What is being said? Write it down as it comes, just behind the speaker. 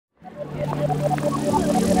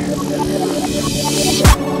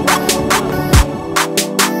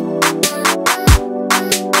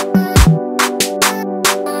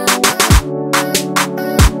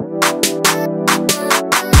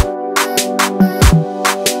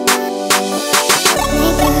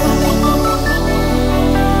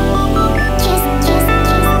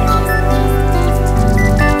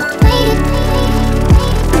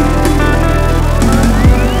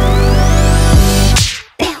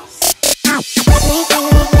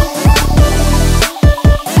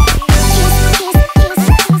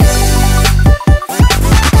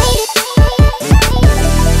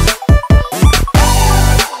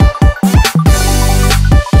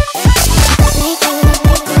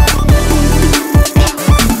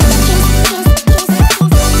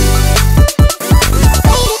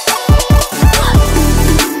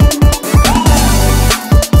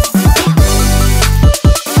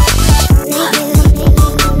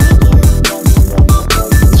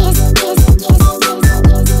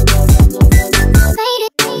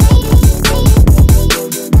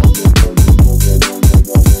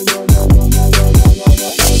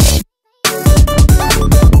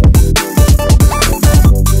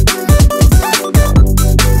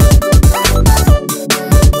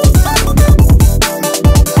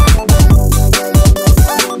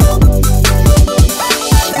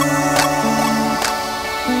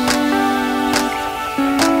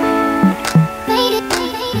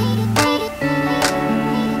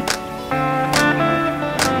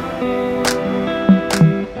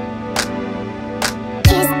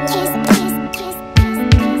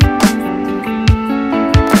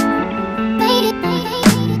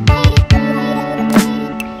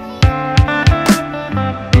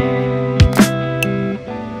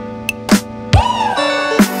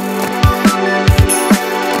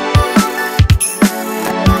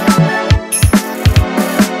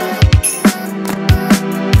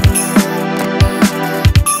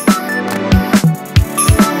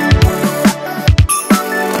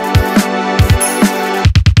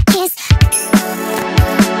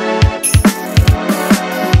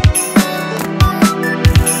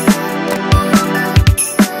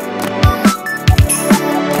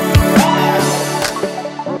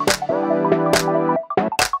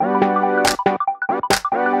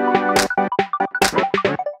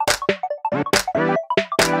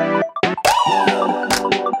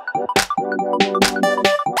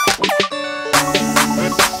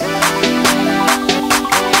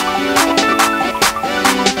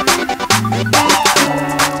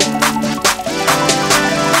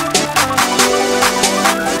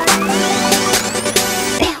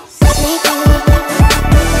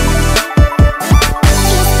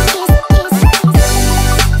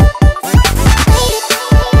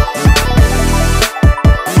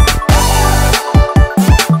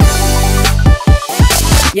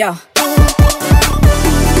Yo.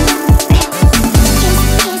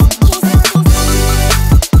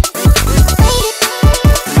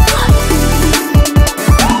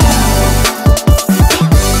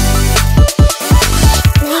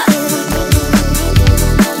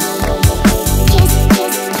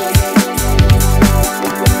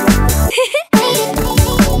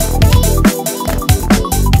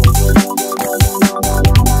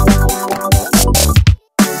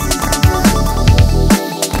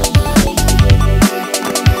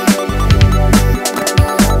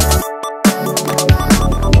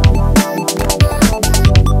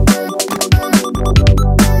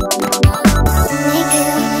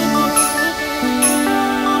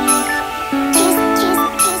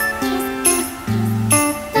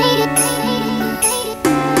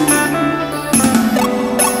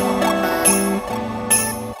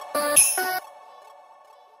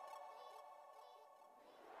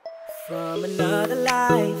 From another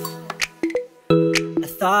life, I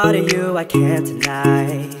thought of you, I can't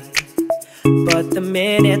deny. But the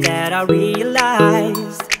minute that I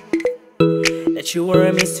realized that you were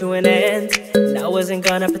a means to an end, and I wasn't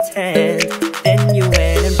gonna pretend, then you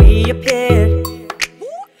went and reappeared.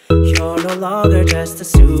 You're no longer just a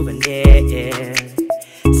souvenir,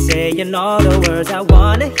 saying all the words I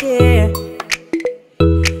wanna hear.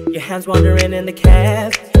 Your hands wandering in the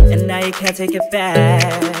cab, and now you can't take it back.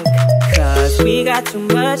 Cause we got too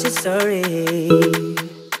much history,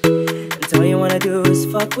 and all you wanna do is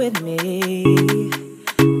fuck with me.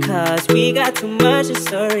 Cause we got too much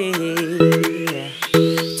history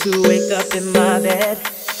to wake up in my bed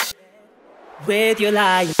with your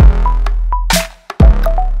lying.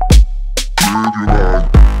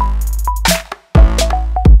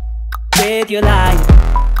 With your lying.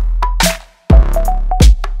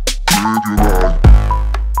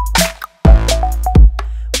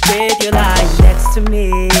 With your lying next to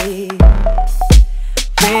me.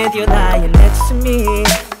 With your lying next to me.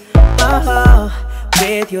 Oh,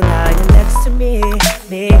 with your lying next to me.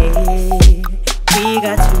 We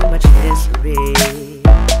got too much history.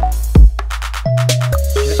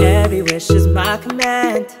 Your every wish is my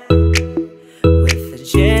command, with a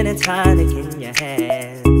gin and tonic in your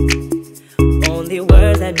hand. Only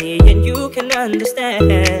words that me and you can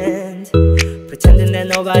understand. Pretending that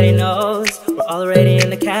nobody knows we're already in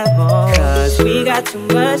the cab home. Cause we got too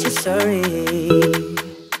much history,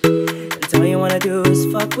 and all you wanna do is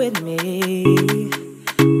fuck with me.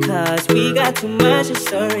 Cause we got too much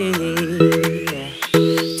history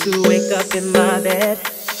to wake up in my bed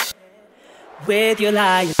with your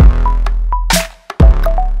lies.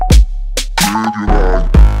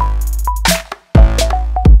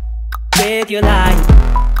 With your lies.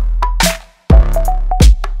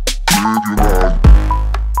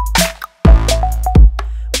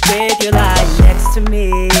 With your lying next to me.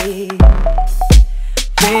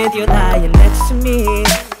 With your lying next to me.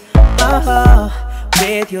 Oh,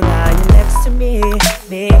 with your lying next to me.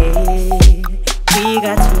 We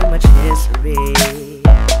got too much history.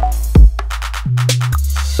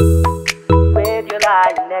 With your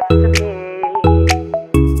lying next to me.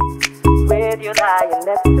 With your lying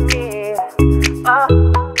next to me. Oh,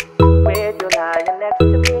 with your lying next to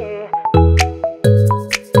me.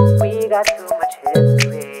 We got too much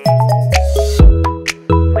history.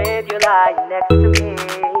 With your lying next to me.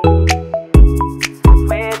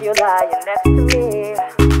 With your lying next to me.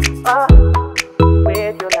 Oh,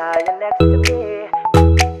 with your lying next to me.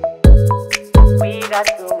 We got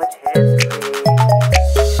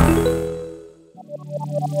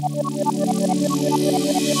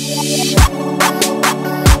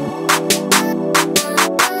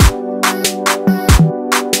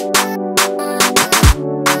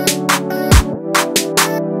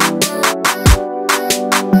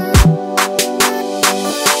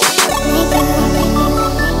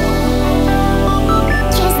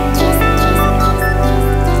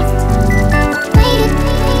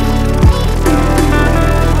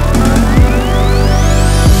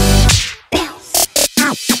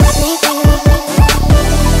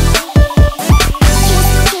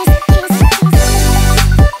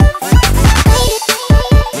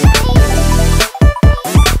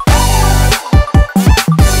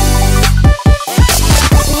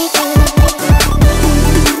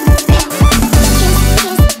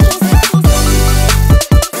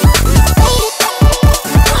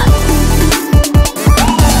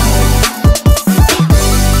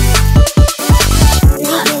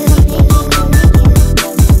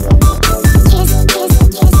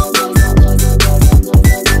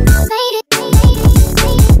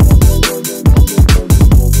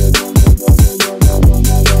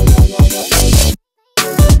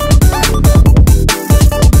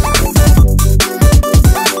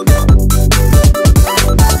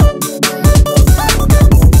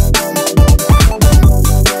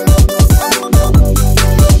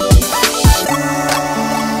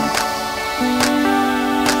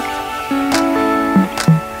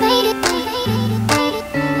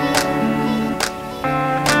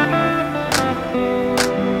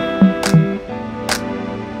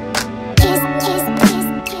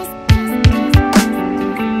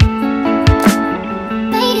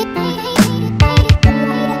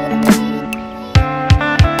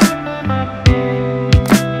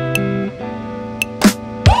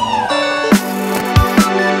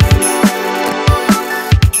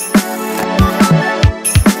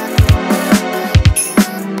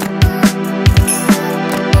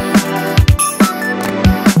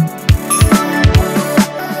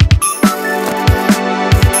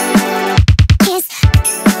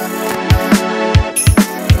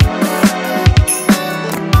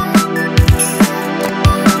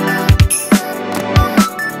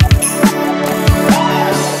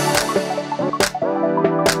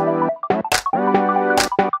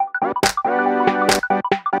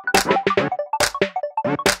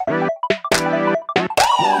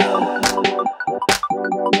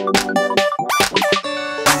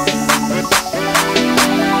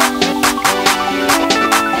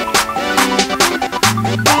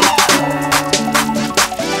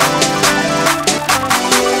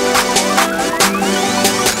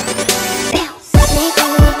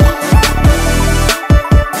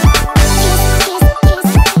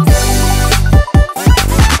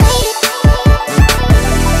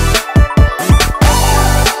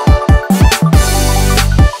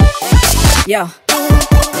Yo.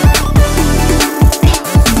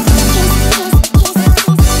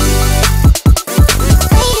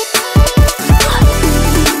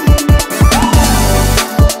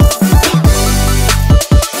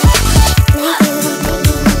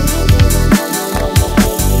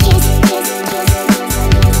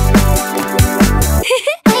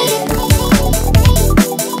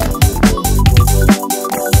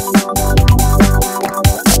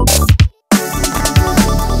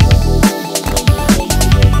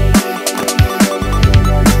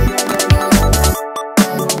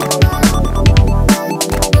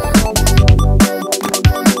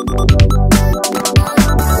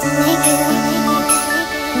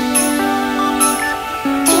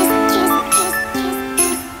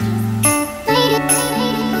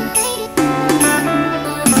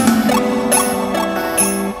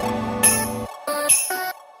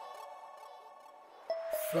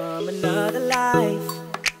 From another life,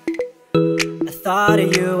 I thought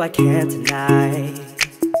of you, I can't deny.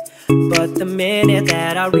 But the minute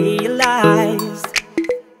that I realized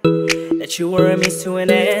that you were a means to an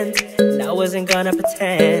end, and I wasn't gonna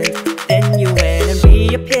pretend, then you went and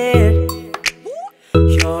reappeared.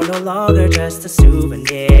 You're no longer just a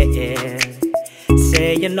souvenir,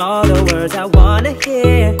 saying all the words I wanna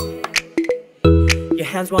hear. Your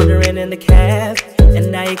hands wandering in the cab,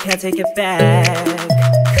 and now you can't take it back.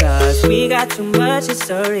 Cause we got too much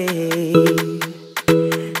history,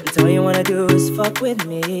 and all you wanna do is fuck with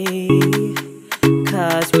me.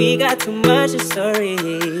 Cause we got too much history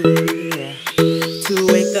to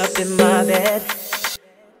wake up in my bed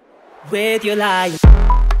with your lying.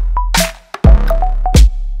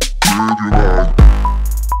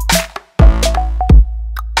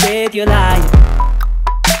 With your lying.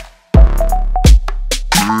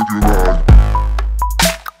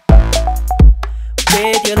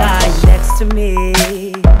 With your lying next to me.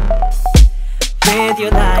 With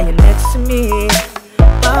your lying next to me.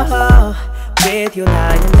 Oh, with your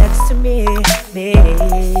lying next to me.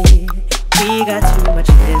 We got too much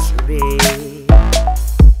history.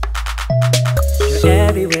 Your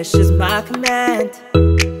every wish is my command,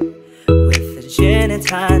 with a gin and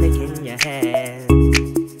tonic in your hand.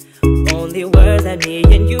 Only words that me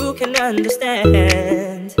and you can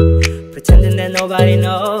understand. Pretending that nobody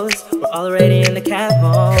knows we're already in the cab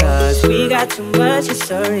home. Cause we got too much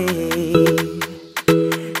history,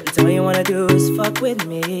 and all you wanna do is fuck with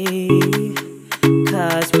me.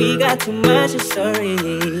 Cause we got too much history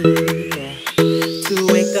to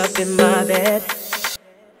wake up in my bed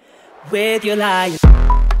with your lying.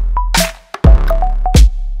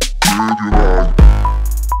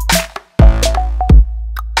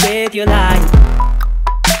 With your lying.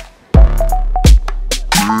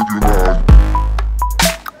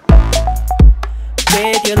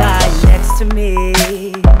 With your lying next to me.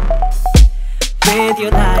 With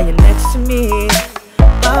your lying next to me.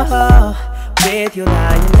 Oh, with your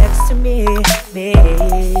lying next to me.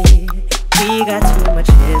 We got too much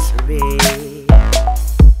history.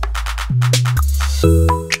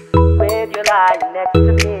 With your lying next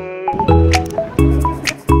to me.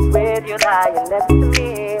 With your lying next to me.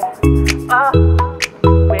 Oh,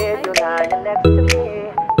 with your lying next to me.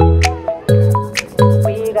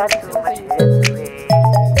 We got too much history.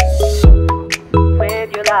 With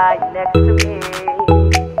your lying next to me.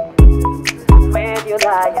 With your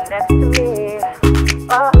lying next to me.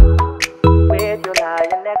 Oh, with your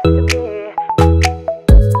lying next to me.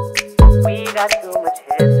 We got too much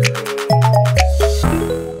history.